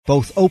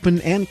Both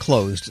open and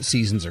closed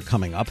seasons are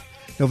coming up.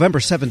 November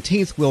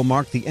 17th will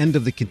mark the end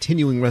of the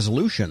continuing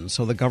resolution,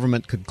 so the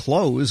government could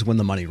close when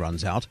the money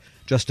runs out.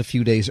 Just a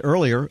few days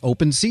earlier,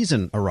 open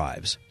season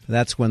arrives.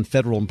 That's when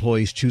federal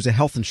employees choose a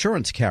health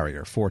insurance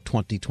carrier for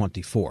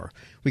 2024.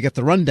 We get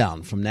the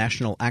rundown from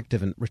National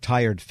Active and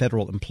Retired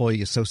Federal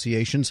Employee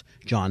Association's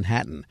John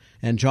Hatton.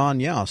 And John,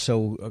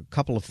 so a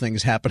couple of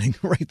things happening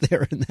right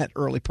there in that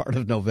early part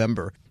of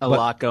November. A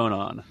lot going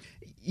on.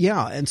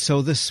 Yeah, and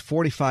so this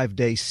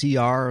 45-day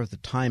CR, the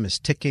time is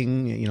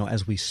ticking.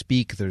 As we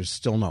speak, there's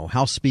still no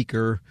House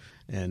Speaker,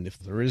 and if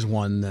there is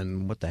one,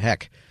 then what the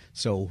heck?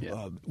 So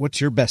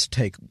what's your best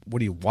take?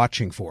 What are you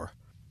watching for?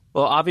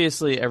 Well,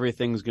 obviously,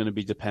 everything's going to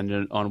be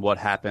dependent on what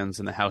happens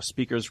in the House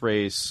Speaker's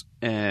race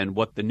and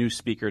what the new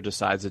Speaker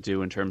decides to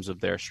do in terms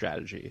of their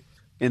strategy.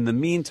 In the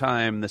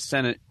meantime, the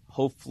Senate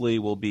hopefully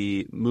will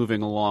be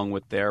moving along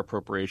with their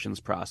appropriations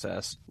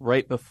process.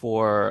 Right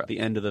before the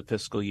end of the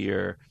fiscal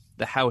year,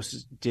 the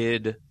House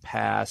did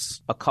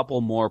pass a couple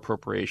more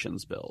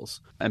appropriations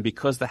bills. And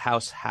because the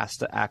House has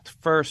to act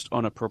first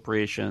on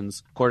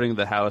appropriations, according to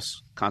the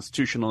House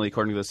constitutionally,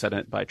 according to the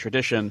Senate by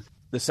tradition,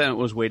 the Senate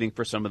was waiting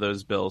for some of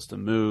those bills to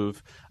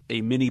move.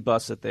 A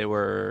minibus that they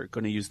were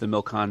going to use the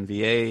Milcon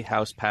VA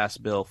House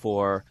passed bill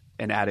for,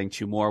 and adding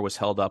two more, was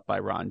held up by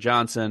Ron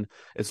Johnson.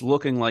 It's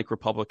looking like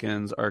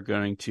Republicans are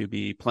going to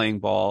be playing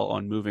ball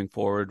on moving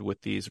forward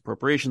with these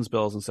appropriations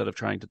bills instead of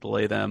trying to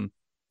delay them.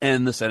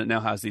 And the Senate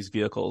now has these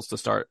vehicles to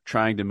start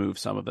trying to move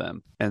some of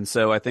them. And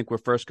so I think we're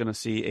first going to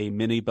see a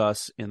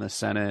minibus in the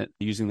Senate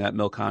using that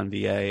Milcon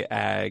VA,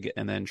 ag,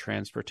 and then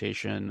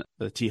transportation,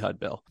 the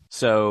T-HUD bill.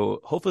 So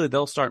hopefully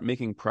they'll start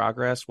making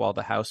progress while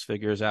the House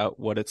figures out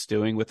what it's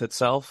doing with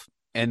itself.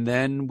 And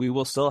then we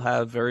will still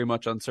have very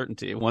much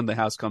uncertainty when the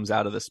House comes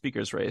out of the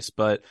Speaker's race.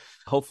 But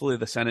hopefully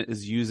the Senate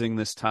is using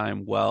this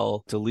time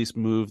well to at least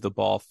move the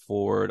ball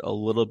forward a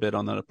little bit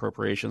on that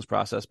appropriations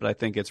process. But I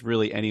think it's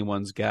really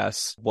anyone's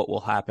guess what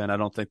will happen. I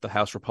don't think the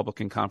House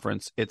Republican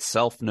Conference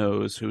itself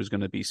knows who's going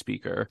to be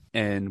Speaker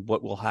and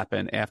what will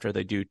happen after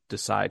they do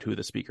decide who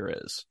the Speaker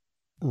is.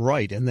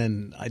 Right. And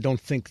then I don't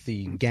think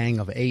the Gang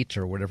of Eight,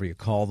 or whatever you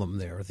call them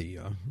there, the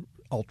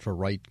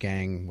ultra-right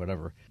gang,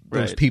 whatever,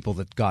 those people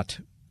that got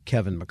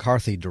Kevin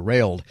McCarthy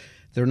derailed,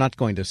 they're not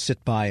going to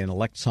sit by and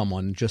elect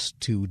someone just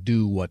to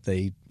do what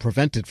they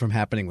prevented from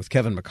happening with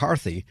Kevin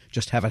McCarthy,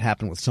 just have it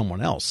happen with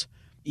someone else.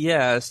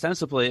 Yeah,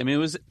 ostensibly. I mean, it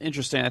was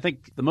interesting. I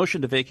think the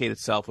motion to vacate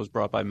itself was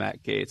brought by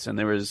Matt Gaetz, and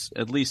there was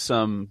at least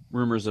some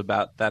rumors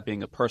about that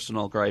being a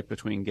personal gripe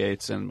between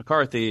Gaetz and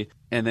McCarthy.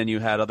 And then you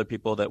had other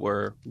people that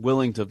were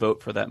willing to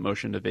vote for that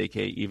motion to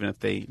vacate, even if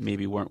they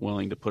maybe weren't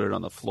willing to put it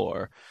on the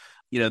floor.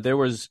 There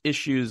was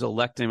issues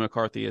electing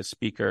McCarthy as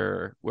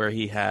Speaker where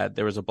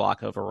there was a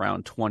block of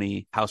around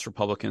 20 House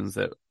Republicans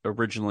that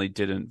originally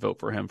didn't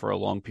vote for him for a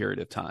long period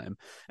of time.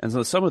 And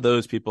so some of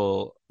those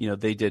people,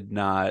 they did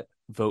not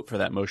vote for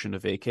that motion to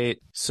vacate.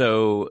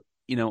 So,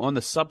 on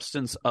the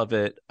substance of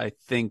it, I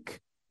think,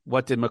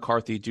 what did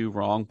McCarthy do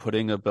wrong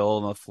putting a bill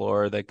on the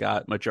floor that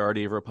got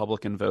majority of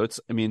Republican votes?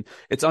 I mean,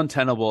 it's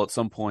untenable at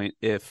some point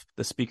if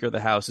the Speaker of the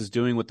House is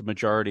doing what the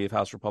majority of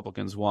House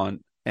Republicans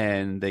want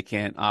and they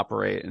can't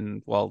operate.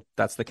 And, well,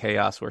 that's the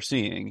chaos we're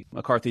seeing.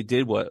 McCarthy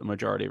did what a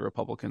majority of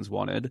Republicans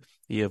wanted.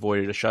 He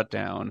avoided a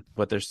shutdown,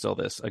 but there's still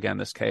this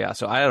chaos.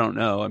 So I don't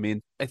know. I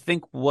mean, I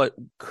think what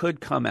could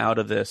come out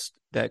of this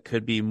that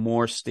could be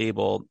more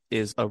stable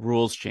is a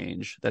rules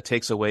change that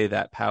takes away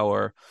that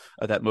power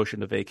of that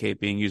motion to vacate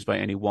being used by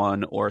any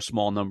one or a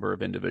small number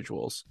of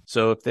individuals.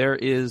 So if there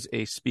is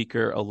a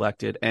Speaker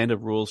elected and a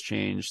rules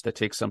change that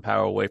takes some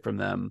power away from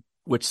them,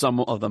 which some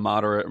of the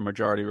moderate or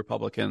majority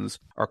Republicans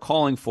are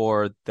calling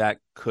for, that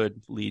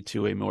could lead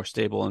to a more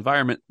stable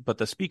environment. But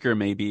the Speaker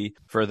may be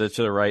further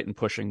to the right and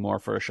pushing more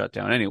for a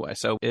shutdown anyway.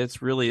 So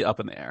it's really up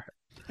in the air.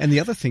 And the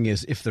other thing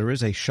is, if there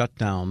is a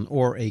shutdown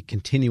or a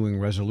continuing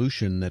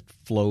resolution that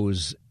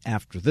flows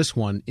after this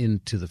one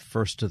into the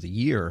first of the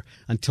year,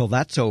 until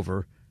that's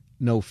over,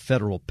 no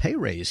federal pay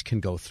raise can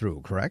go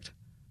through, correct?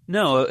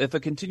 No, if a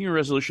continuing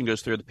resolution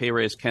goes through, the pay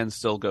raise can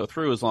still go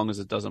through as long as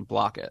it doesn't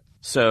block it.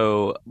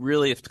 So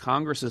really, if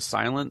Congress is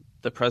silent,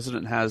 the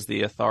president has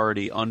the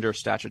authority under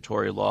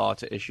statutory law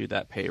to issue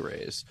that pay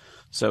raise.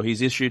 So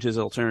he's issued his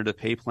alternative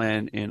pay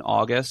plan in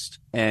August,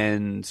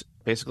 and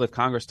basically if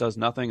Congress does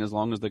nothing, as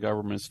long as the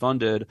government is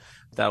funded,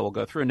 that will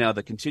go through. Now,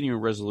 the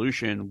continuing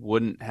resolution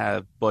wouldn't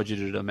have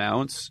budgeted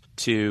amounts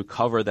to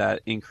cover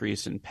that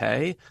increase in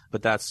pay,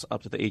 but that's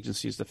up to the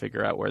agencies to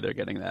figure out where they're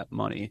getting that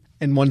money.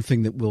 And one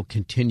thing that will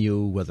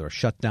continue, whether a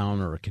shutdown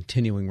or a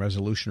continuing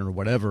resolution or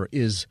whatever,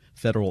 is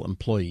federal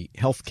employee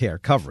health care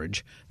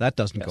coverage. That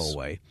doesn't go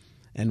away.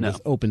 And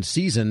with open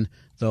season,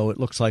 though, it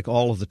looks like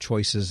all of the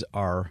choices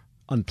are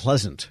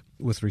unpleasant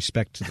with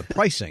respect to the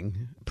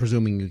pricing,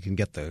 presuming you can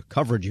get the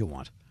coverage you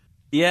want.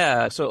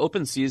 Yeah. So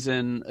open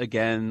season,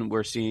 again,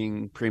 we're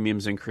seeing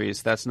premiums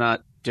increase. That's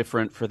not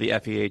different for the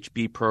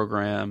FEHB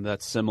program.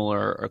 That's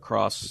similar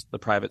across the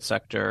private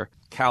sector.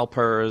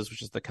 CalPERS,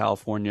 which is the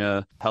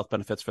California Health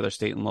Benefits for their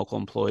state and local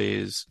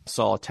employees,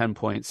 saw a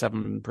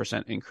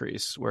 10.7%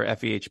 increase, where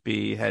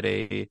FEHB had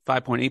a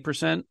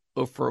 5.8%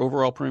 for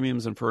overall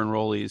premiums and for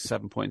enrollees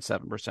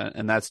 7.7%.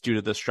 And that's due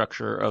to the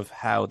structure of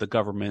how the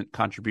government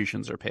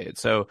contributions are paid.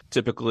 So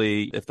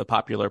typically, if the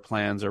popular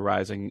plans are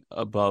rising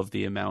above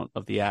the amount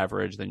of the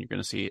average, then you're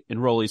going to see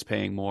enrollees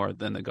paying more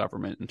than the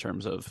government in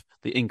terms of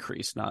the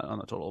increase, not on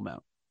the total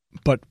amount.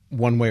 But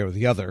one way or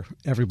the other,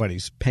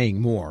 everybody's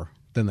paying more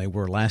than they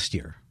were last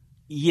year.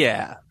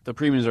 Yeah, the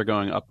premiums are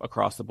going up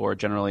across the board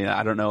generally.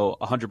 I don't know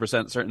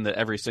 100% certain that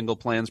every single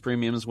plan's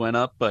premiums went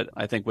up, but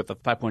I think with a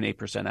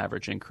 5.8%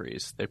 average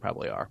increase, they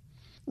probably are.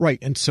 Right.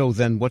 And so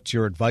then what's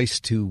your advice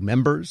to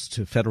members,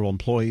 to federal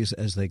employees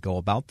as they go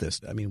about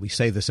this? I mean, we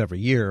say this every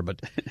year,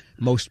 but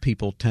most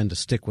people tend to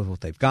stick with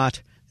what they've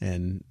got,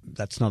 and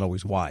that's not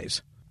always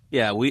wise.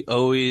 Yeah, we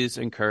always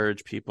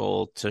encourage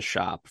people to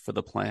shop for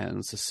the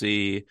plans, to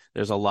see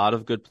there's a lot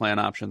of good plan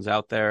options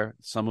out there.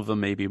 Some of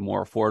them may be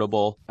more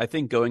affordable. I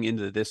think going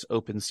into this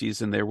open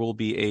season, there will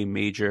be a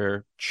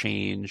major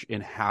change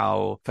in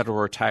how federal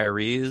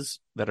retirees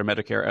that are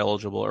Medicare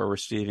eligible are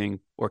receiving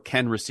or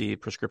can receive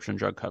prescription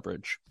drug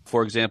coverage.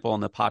 For example, in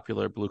the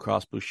popular Blue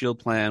Cross Blue Shield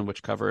plan,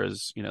 which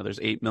covers, there's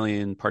 8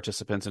 million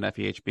participants in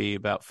FEHB,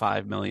 about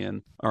 5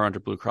 million are under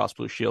Blue Cross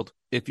Blue Shield.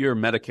 If you're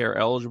Medicare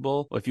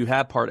eligible, if you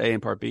have Part A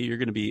and Part B, you're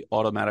going to be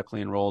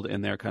automatically enrolled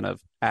in their kind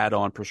of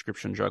add-on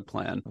prescription drug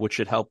plan, which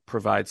should help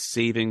provide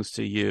savings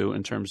to you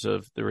in terms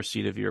of the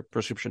receipt of your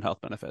prescription health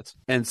benefits.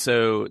 And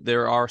so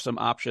there are some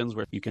options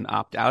where you can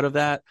opt out of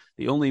that.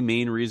 The only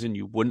main reason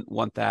you wouldn't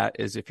want that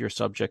is if you're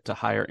subject to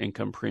higher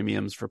income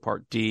premiums for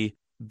Part D.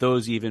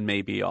 Those even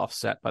may be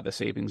offset by the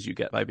savings you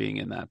get by being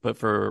in that. But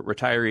for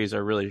retirees, I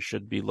really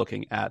should be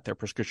looking at their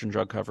prescription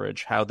drug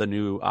coverage, how the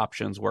new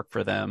options work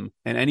for them.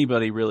 And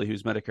anybody really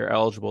who's Medicare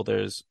eligible,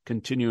 there's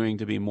continuing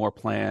to be more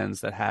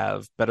plans that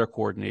have better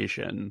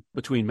coordination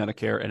between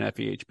Medicare and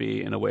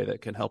FEHB in a way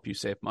that can help you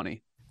save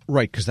money.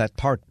 Right, because that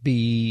Part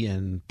B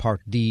and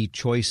Part D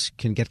choice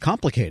can get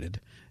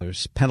complicated.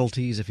 There's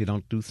penalties if you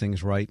don't do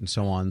things right and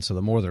so on. So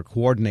the more they're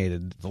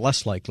coordinated, the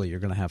less likely you're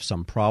going to have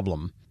some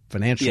problem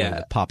financially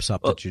that pops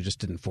up that you just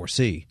didn't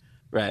foresee.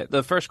 Right.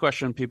 The first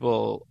question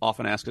people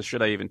often ask is,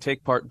 should I even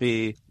take Part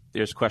B?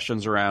 There's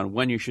questions around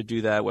when you should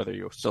do that, whether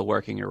you're still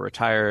working or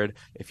retired.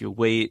 If you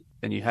wait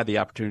and you had the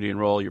opportunity to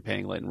enroll, you're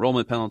paying late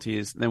enrollment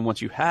penalties. Then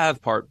once you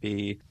have Part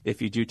B,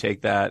 if you do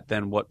take that,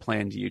 then what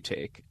plan do you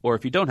take? Or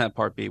if you don't have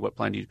Part B, what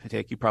plan do you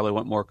take? You probably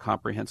want more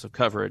comprehensive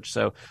coverage.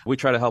 So we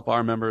try to help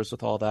our members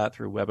with all that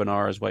through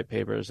webinars, white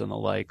papers, and the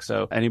like.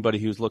 So anybody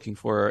who's looking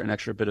for an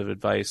extra bit of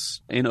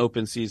advice in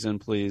open season,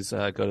 please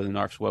go to the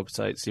NARF's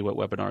website, see what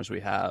webinars we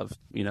have.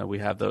 We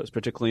have those,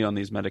 particularly on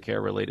these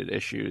Medicare-related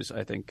issues,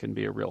 I think can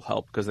be a real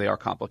help because they are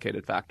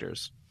complicated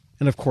factors.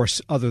 And of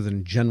course, other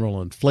than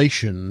general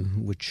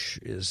inflation, which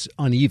is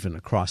uneven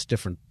across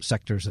different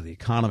sectors of the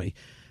economy,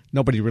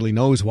 nobody really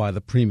knows why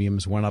the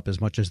premiums went up as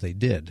much as they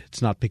did.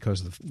 It's not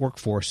because the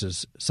workforce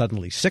is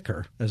suddenly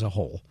sicker as a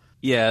whole.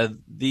 Yeah,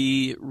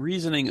 the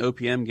reasoning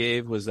OPM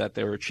gave was that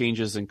there were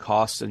changes in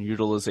costs and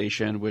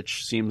utilization,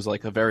 which seems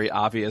like a very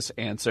obvious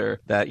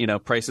answer that,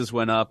 prices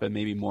went up and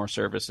maybe more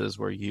services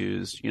were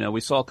used.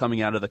 We saw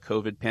coming out of the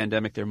COVID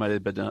pandemic, there might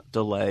have been a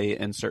delay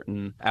in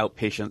certain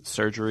outpatient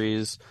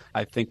surgeries.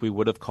 I think we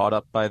would have caught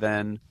up by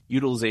then.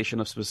 Utilization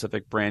of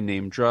specific brand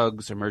name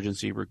drugs,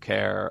 emergency room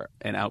care,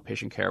 and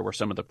outpatient care were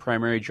some of the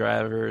primary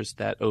drivers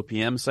that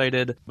OPM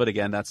cited. But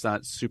again, that's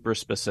not super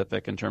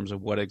specific in terms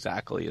of what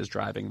exactly is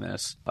driving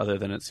this, other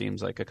than it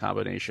seems like a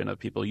combination of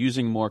people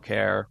using more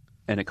care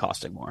and it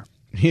costing more.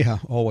 Yeah,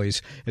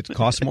 always. It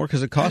costs more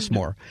because it costs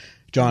more.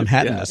 John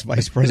Hatton is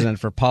Vice President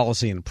for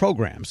Policy and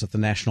Programs at the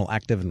National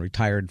Active and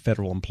Retired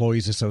Federal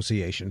Employees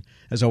Association.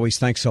 As always,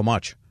 thanks so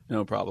much.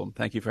 No problem.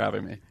 Thank you for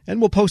having me. And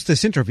we'll post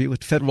this interview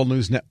at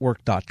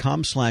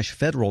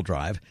federalnewsnetwork.com/Federal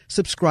Drive.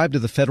 Subscribe to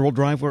the Federal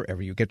Drive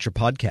wherever you get your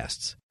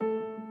podcasts.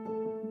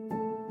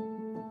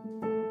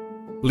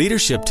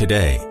 Leadership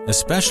today,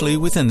 especially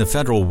within the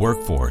federal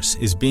workforce,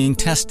 is being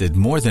tested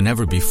more than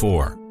ever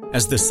before.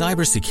 As the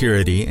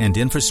Cybersecurity and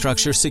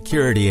Infrastructure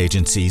Security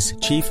Agency's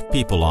Chief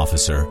People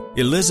Officer,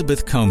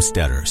 Elizabeth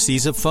Comstetter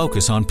sees a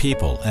focus on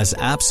people as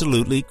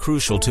absolutely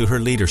crucial to her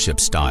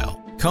leadership style.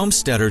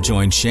 Comstetter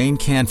joined Shane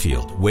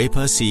Canfield,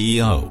 WEPA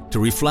CEO, to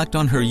reflect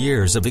on her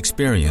years of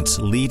experience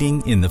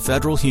leading in the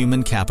federal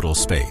human capital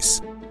space.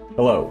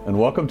 Hello, and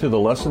welcome to the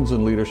Lessons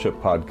in Leadership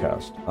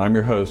podcast. I'm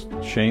your host,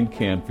 Shane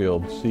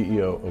Canfield,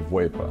 CEO of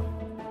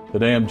WEPA.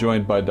 Today I'm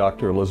joined by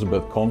Dr.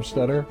 Elizabeth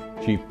Comstetter,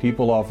 Chief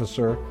People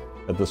Officer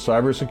at the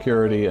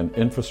Cybersecurity and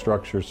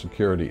Infrastructure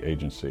Security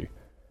Agency.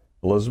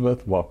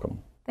 Elizabeth,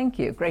 welcome. Thank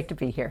you. Great to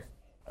be here.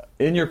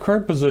 In your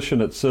current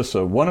position at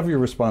CISA, one of your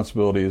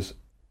responsibilities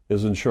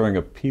is ensuring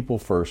a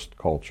people-first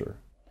culture.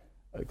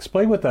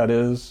 Explain what that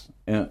is,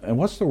 and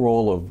what's the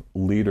role of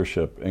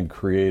leadership in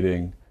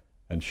creating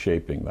and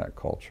shaping that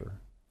culture?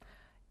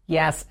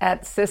 Yes,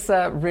 at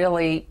CISA,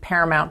 really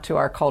paramount to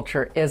our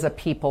culture is a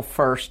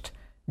people-first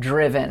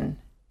driven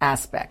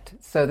aspect,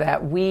 so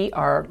that we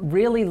are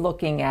really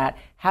looking at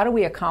how do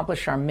we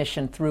accomplish our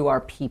mission through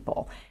our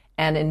people?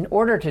 And in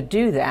order to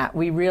do that,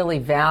 we really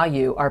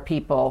value our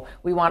people.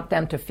 We want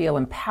them to feel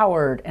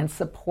empowered and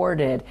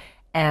supported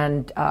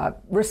and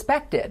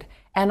respected,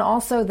 and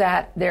also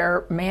that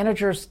their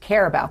managers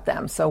care about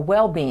them. So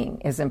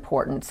well-being is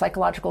important.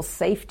 Psychological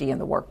safety in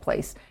the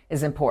workplace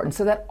is important,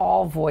 so that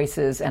all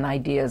voices and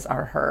ideas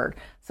are heard.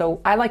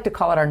 So I like to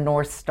call it our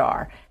North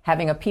Star.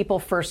 Having a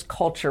people-first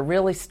culture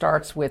really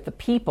starts with the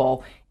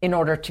people in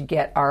order to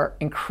get our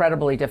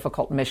incredibly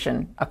difficult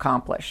mission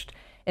accomplished.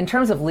 In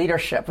terms of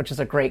leadership, which is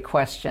a great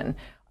question,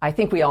 I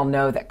think we all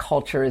know that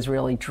culture is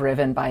really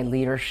driven by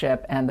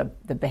leadership and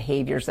the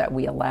behaviors that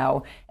we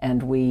allow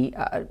and we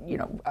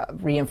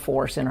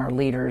reinforce in our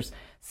leaders.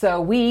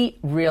 So we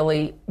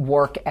really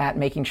work at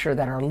making sure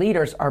that our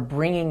leaders are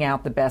bringing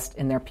out the best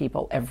in their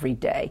people every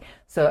day.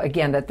 So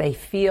again, that they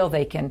feel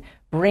they can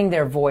bring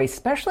their voice,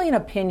 especially an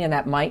opinion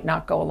that might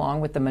not go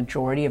along with the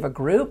majority of a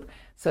group,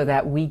 so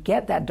that we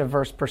get that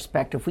diverse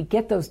perspective. We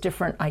get those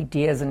different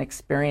ideas and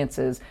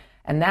experiences.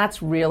 And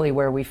that's really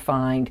where we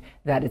find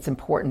that it's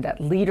important that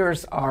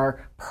leaders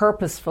are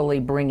purposefully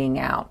bringing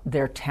out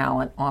their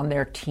talent on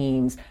their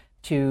teams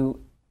to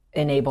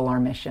enable our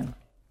mission.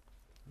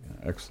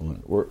 Yeah,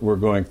 excellent. We're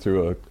going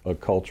through a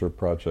culture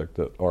project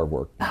at our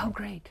work now. Oh,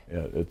 great.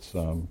 Yeah,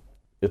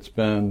 it's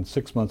been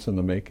 6 months in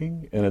the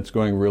making, and it's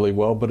going really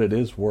well, but it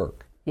is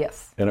work.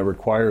 Yes. And it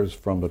requires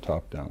from the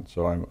top down.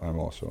 So I'm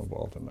also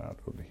involved in that.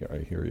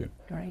 I hear you.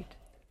 Great.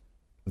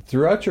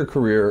 Throughout your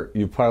career,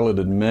 you've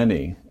piloted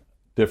many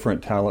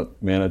different talent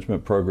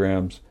management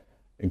programs,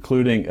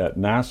 including at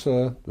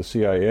NASA, the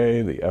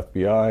CIA, the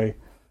FBI,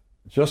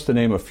 just to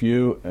name a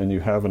few, and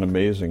you have an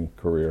amazing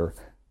career.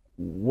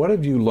 What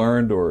have you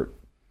learned, or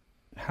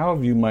how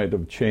have you might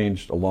have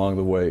changed along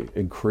the way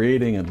in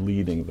creating and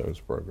leading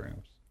those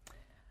programs?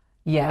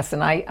 Yes,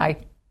 and I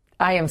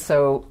am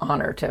so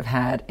honored to have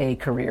had a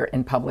career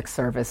in public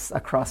service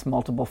across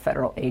multiple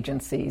federal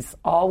agencies,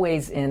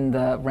 always in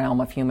the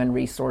realm of human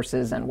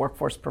resources and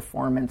workforce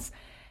performance.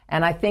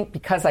 And I think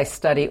because I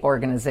study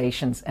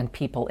organizations and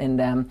people in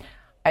them,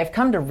 I've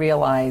come to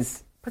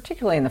realize,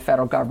 particularly in the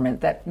federal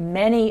government, that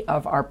many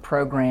of our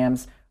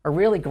programs are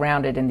really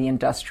grounded in the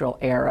industrial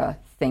era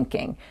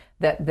thinking,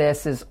 that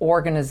this is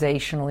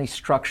organizationally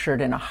structured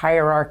in a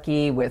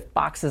hierarchy with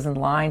boxes and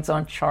lines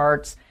on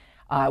charts,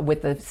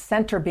 with the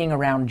center being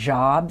around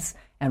jobs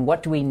and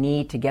what do we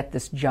need to get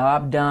this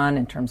job done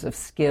in terms of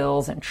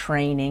skills and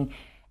training.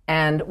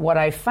 And what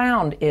I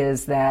found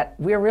is that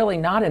we're really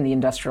not in the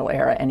industrial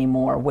era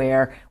anymore,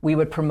 where we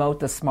would promote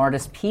the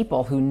smartest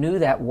people who knew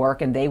that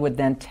work, and they would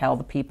then tell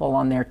the people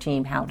on their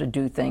team how to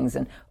do things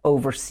and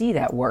oversee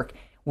that work.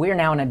 We're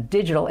now in a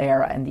digital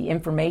era and the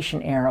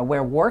information era,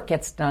 where work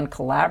gets done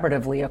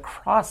collaboratively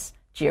across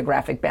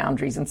geographic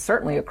boundaries and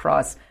certainly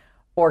across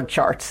org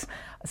charts.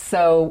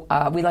 So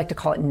we like to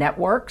call it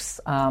networks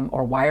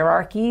or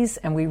hierarchies,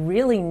 and we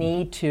really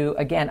need to,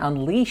 again,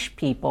 unleash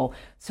people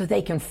so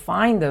they can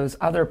find those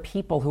other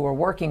people who are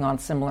working on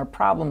similar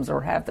problems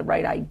or have the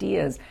right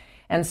ideas.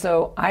 And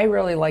so I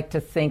really like to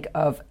think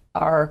of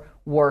our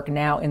work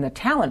now in the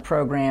talent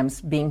programs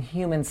being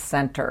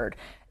human-centered.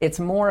 It's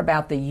more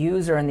about the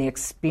user and the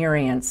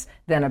experience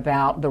than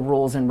about the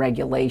rules and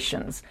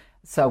regulations.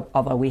 So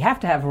although we have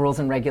to have rules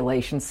and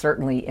regulations,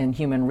 certainly in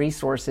human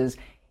resources,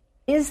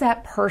 is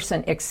that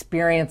person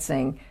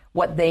experiencing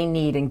what they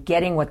need and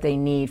getting what they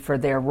need for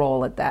their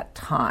role at that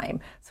time?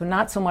 So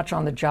not so much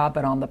on the job,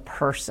 but on the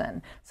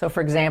person. So for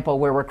example,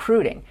 we're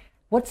recruiting.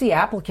 What's the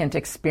applicant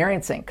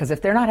experiencing? Because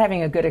if they're not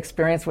having a good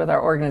experience with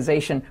our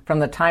organization from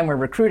the time we're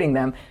recruiting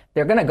them,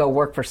 they're going to go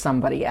work for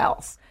somebody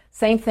else.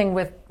 Same thing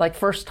with like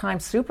first-time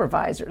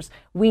supervisors.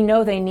 We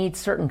know they need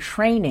certain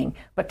training,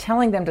 but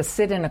telling them to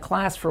sit in a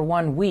class for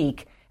 1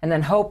 week and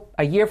then hope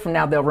a year from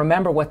now they'll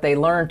remember what they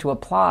learned to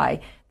apply,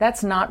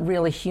 that's not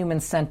really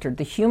human-centered.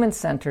 The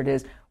human-centered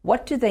is,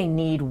 what do they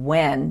need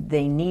when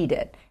they need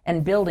it?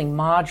 And building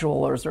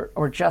modules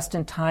or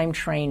just-in-time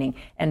training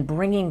and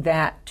bringing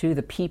that to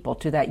the people,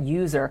 to that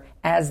user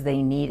as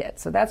they need it.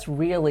 So that's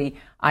really,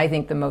 I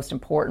think, the most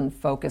important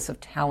focus of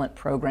talent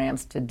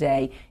programs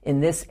today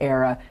in this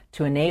era,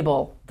 to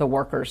enable the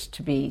workers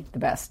to be the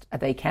best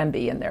they can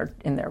be in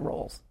their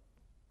roles.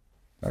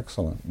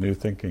 Excellent. New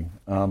thinking.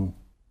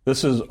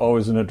 This is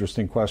always an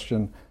interesting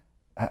question.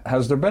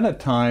 Has there been a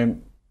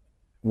time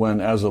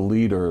when, as a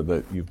leader,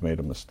 that you've made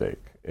a mistake?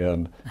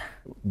 And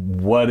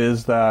what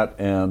is that?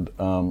 And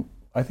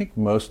I think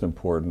most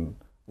important,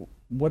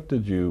 what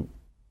did you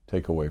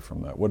take away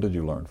from that? What did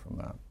you learn from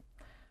that?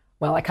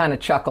 Well, I kind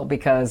of chuckle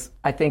because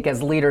I think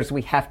as leaders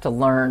we have to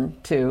learn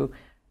to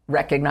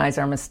recognize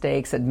our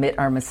mistakes, admit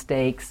our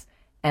mistakes,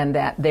 and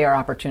that they are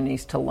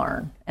opportunities to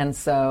learn. And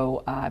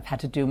so I've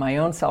had to do my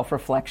own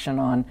self-reflection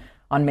on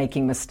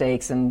making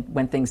mistakes and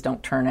when things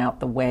don't turn out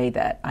the way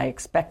that I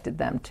expected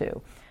them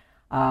to.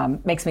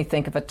 Makes me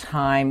think of a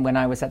time when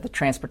I was at the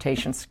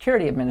Transportation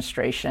Security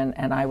Administration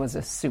and I was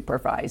a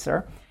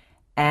supervisor,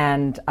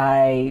 and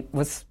I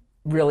was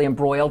really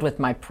embroiled with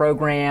my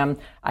program.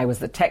 I was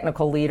the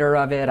technical leader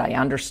of it. I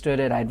understood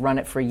it. I'd run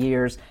it for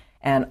years.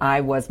 and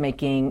I was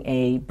making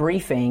a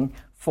briefing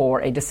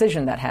for a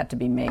decision that had to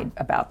be made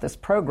about this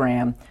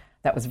program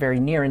that was very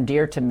near and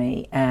dear to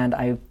me. And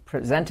I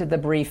presented the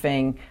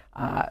briefing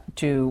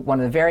to one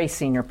of the very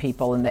senior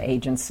people in the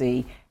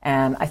agency,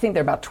 and I think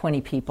there are about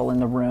 20 people in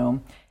the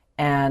room.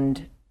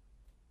 And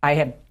I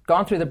had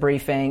gone through the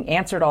briefing,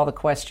 answered all the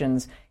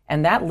questions,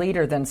 and that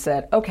leader then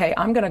said, okay,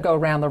 I'm going to go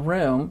around the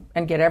room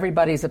and get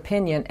everybody's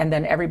opinion, and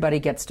then everybody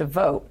gets to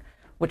vote,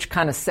 which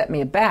kind of set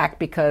me aback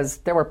because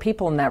there were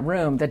people in that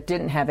room that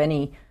didn't have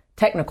any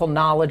technical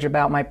knowledge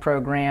about my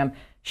program.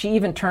 She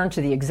even turned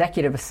to the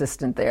executive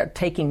assistant there,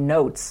 taking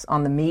notes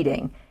on the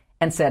meeting,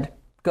 and said,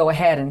 go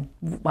ahead, and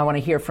I want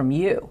to hear from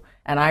you.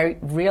 And I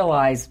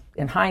realized,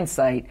 in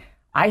hindsight,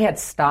 I had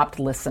stopped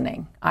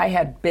listening. I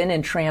had been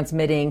in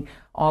transmitting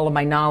all of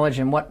my knowledge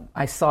and what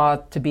I saw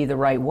to be the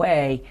right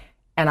way,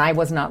 and I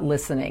was not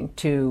listening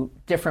to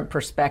different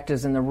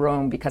perspectives in the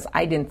room because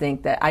I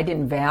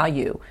didn't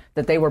value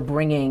that they were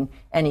bringing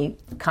any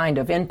kind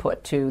of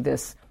input to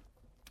this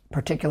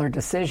particular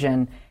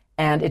decision.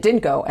 And it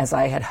didn't go as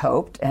I had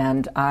hoped,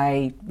 and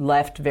I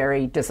left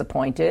very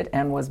disappointed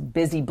and was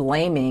busy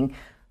blaming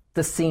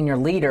the senior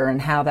leader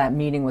and how that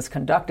meeting was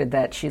conducted,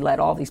 that she let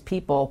all these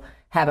people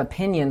have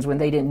opinions when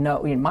they didn't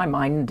know, in my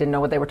mind, didn't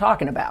know what they were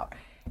talking about.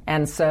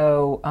 And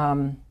so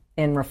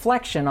in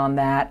reflection on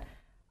that,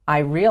 I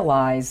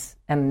realize,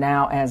 and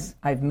now as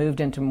I've moved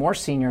into more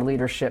senior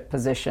leadership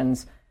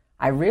positions,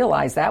 I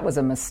realize that was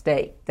a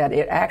mistake, that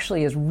it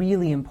actually is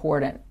really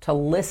important to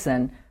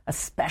listen,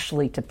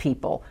 especially to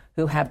people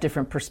who have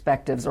different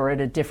perspectives or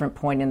at a different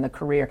point in the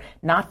career,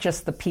 not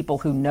just the people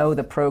who know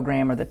the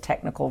program or the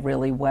technical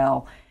really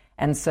well.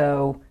 And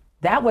so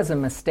that was a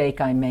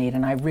mistake I made,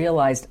 and I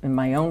realized in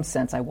my own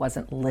sense I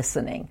wasn't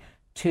listening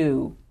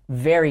to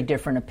very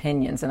different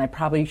opinions, and I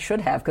probably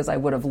should have, because I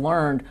would have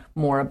learned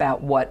more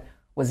about what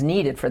was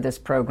needed for this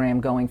program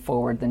going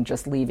forward than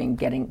just leaving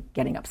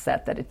getting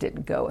upset that it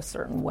didn't go a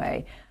certain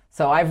way.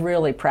 So I've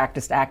really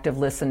practiced active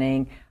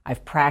listening.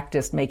 I've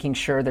practiced making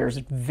sure there's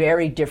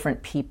very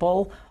different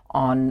people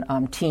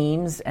on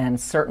teams and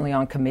certainly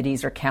on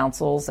committees or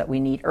councils, that we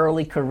need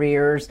early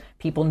careers,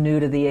 people new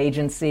to the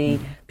agency,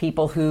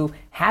 people who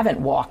haven't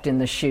walked in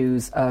the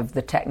shoes of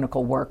the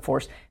technical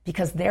workforce,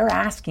 because they're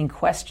asking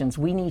questions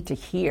we need to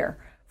hear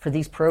for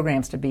these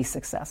programs to be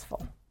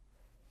successful.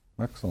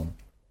 Excellent.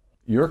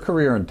 Your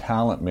career in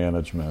talent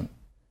management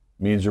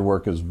means your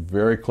work is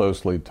very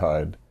closely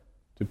tied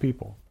to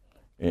people.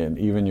 And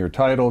even your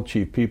title,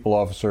 Chief People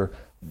Officer,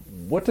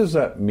 what does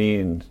that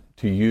mean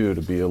to you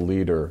to be a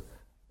leader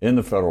in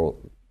the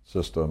federal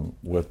system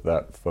with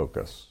that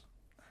focus?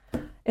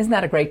 Isn't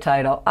that a great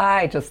title?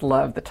 I just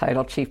love the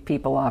title Chief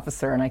People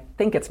Officer, and I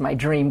think it's my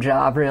dream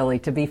job, really,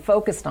 to be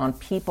focused on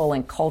people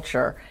and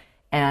culture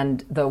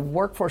and the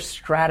workforce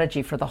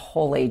strategy for the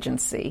whole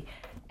agency.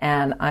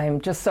 And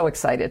I'm just so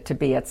excited to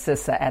be at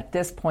CISA at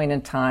this point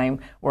in time.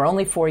 We're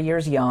only 4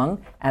 years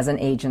young as an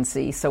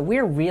agency, so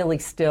we're really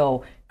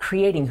still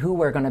creating who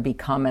we're going to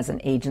become as an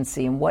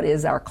agency and what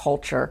is our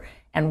culture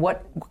and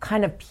what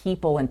kind of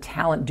people and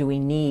talent do we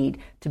need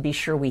to be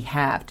sure we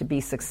have to be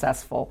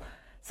successful.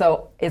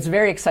 So it's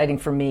very exciting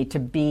for me to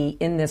be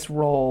in this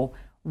role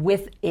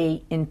with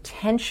a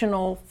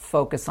intentional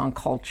focus on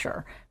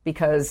culture,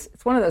 because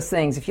it's one of those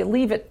things, if you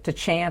leave it to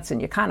chance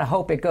and you kind of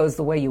hope it goes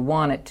the way you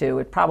want it to,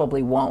 it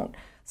probably won't.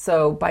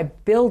 So by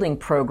building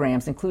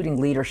programs, including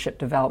leadership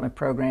development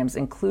programs,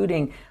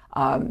 including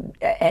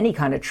any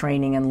kind of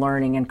training and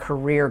learning and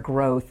career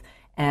growth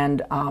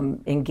and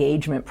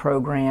engagement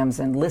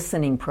programs and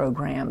listening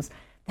programs,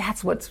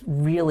 that's what's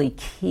really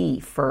key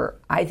for,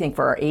 I think,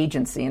 for our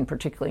agency, and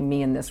particularly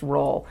me in this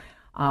role.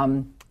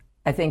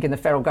 I think in the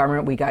federal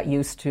government, we got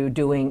used to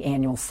doing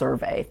annual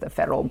survey, the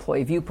Federal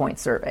Employee Viewpoint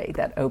Survey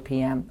that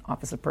OPM,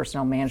 Office of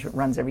Personnel Management,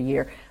 runs every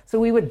year. So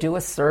we would do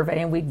a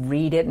survey and we'd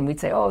read it and we'd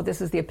say, oh, this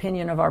is the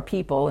opinion of our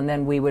people. And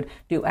then we would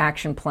do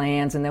action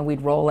plans, and then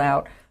we'd roll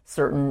out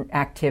certain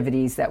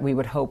activities that we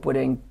would hope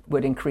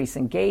would increase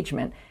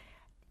engagement.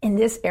 In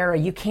this era,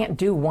 you can't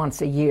do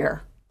once a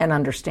year and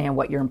understand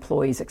what your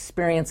employees'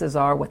 experiences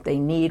are, what they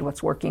need,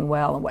 what's working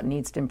well, and what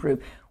needs to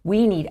improve.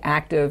 We need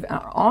active,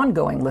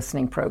 ongoing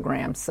listening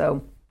programs.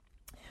 So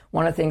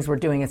one of the things we're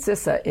doing at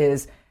CISA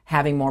is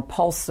having more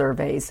pulse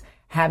surveys,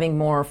 having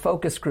more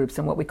focus groups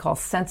and what we call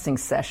sensing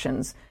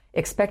sessions,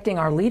 expecting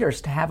our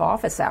leaders to have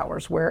office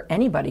hours where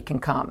anybody can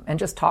come and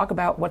just talk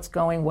about what's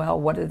going well,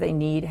 what do they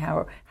need,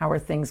 how are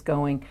things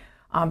going,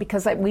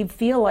 because we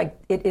feel like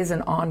it is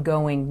an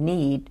ongoing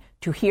need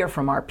to hear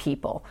from our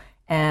people.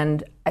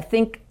 And I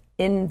think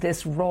in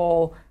this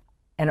role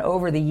and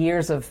over the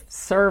years of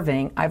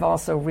serving, I've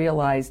also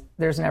realized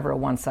there's never a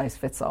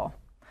one-size-fits-all.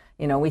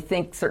 You know, we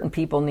think certain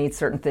people need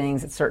certain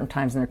things at certain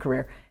times in their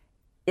career.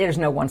 There's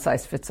no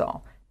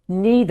one-size-fits-all.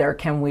 Neither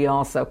can we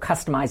also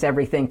customize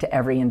everything to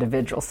every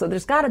individual. So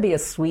there's got to be a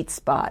sweet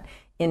spot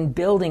in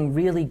building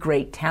really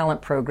great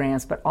talent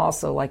programs, but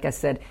also, like I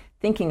said,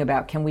 thinking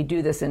about, can we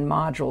do this in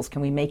modules?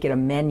 Can we make it a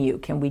menu?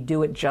 Can we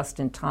do it just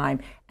in time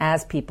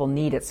as people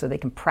need it so they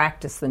can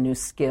practice the new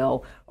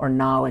skill or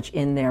knowledge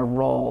in their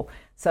role?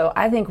 So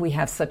I think we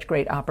have such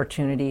great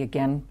opportunity,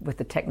 again, with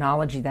the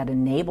technology that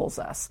enables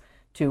us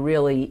to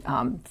really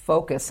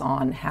focus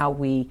on how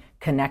we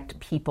connect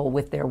people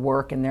with their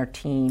work and their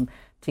team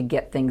to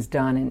get things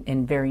done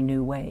in very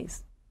new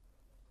ways.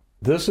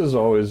 This is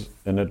always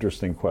an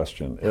interesting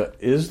question.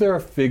 Is there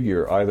a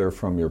figure, either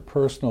from your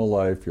personal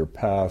life, your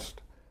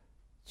past,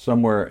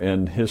 somewhere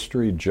in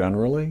history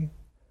generally,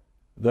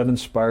 that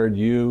inspired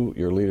you,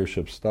 your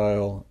leadership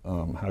style,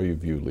 how you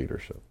view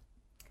leadership?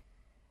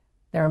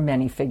 There are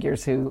many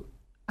figures who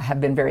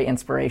have been very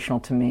inspirational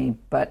to me,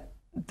 but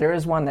there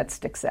is one that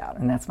sticks out,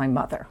 and that's my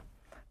mother,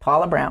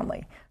 Paula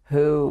Brownlee,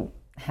 who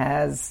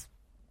has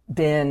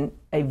been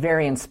a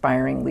very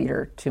inspiring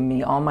leader to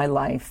me all my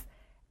life.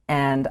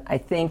 And I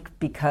think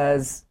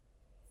because,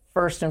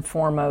 first and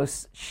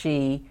foremost,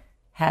 she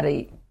had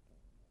a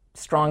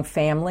strong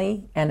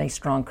family and a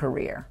strong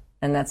career.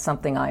 And that's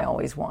something I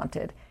always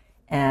wanted.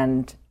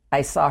 And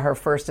I saw her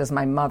first as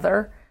my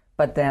mother,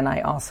 but then I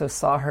also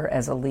saw her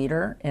as a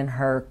leader in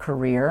her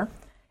career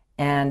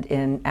and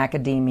in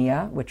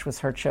academia, which was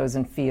her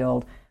chosen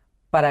field.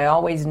 But I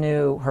always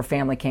knew her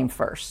family came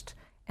first.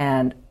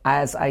 And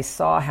as I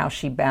saw how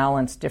she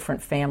balanced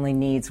different family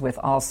needs with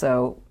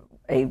also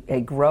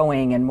a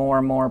growing and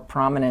more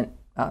prominent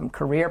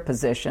career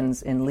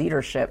positions in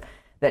leadership,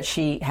 that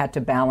she had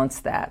to balance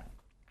that.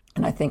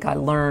 And I think I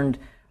learned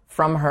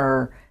from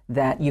her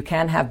that you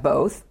can have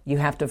both. You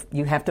have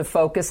to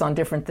focus on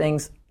different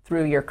things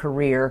through your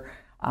career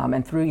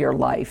and through your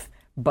life,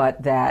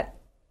 but that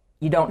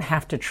you don't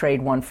have to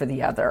trade one for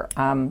the other.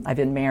 I've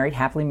been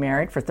happily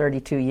married for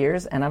 32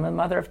 years, and I'm a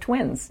mother of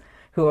twins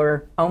who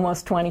are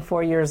almost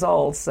 24 years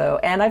old.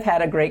 And I've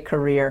had a great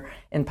career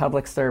in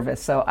public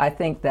service. So I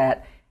think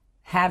that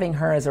having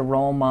her as a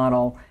role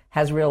model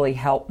has really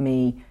helped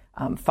me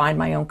find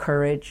my own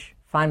courage,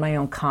 find my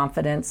own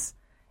confidence,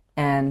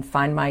 and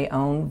find my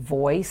own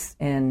voice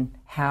in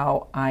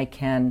how I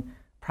can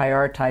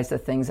prioritize the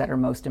things that are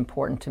most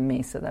important to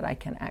me so that I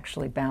can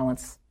actually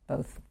balance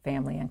both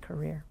family and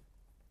career.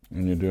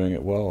 And you're doing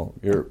it well.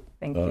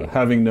 Thank you.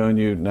 Having known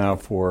you now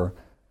for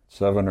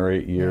 7 or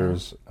 8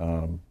 years,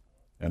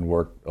 and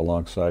worked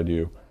alongside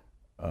you,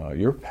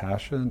 your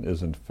passion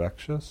is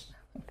infectious.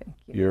 Thank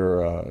you.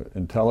 Your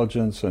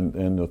intelligence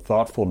and the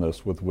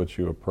thoughtfulness with which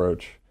you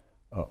approach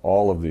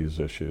all of these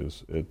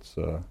issues, it's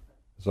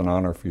an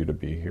honor for you to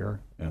be here,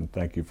 and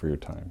thank you for your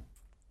time.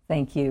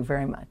 Thank you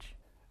very much.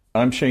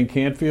 I'm Shane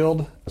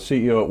Canfield,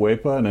 CEO at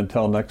WEPA, and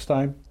until next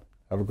time,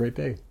 have a great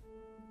day.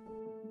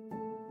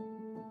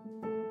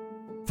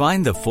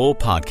 Find the full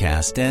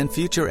podcast and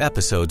future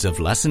episodes of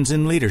Lessons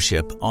in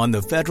Leadership on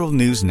the Federal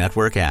News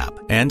Network app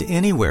and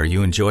anywhere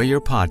you enjoy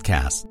your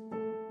podcasts.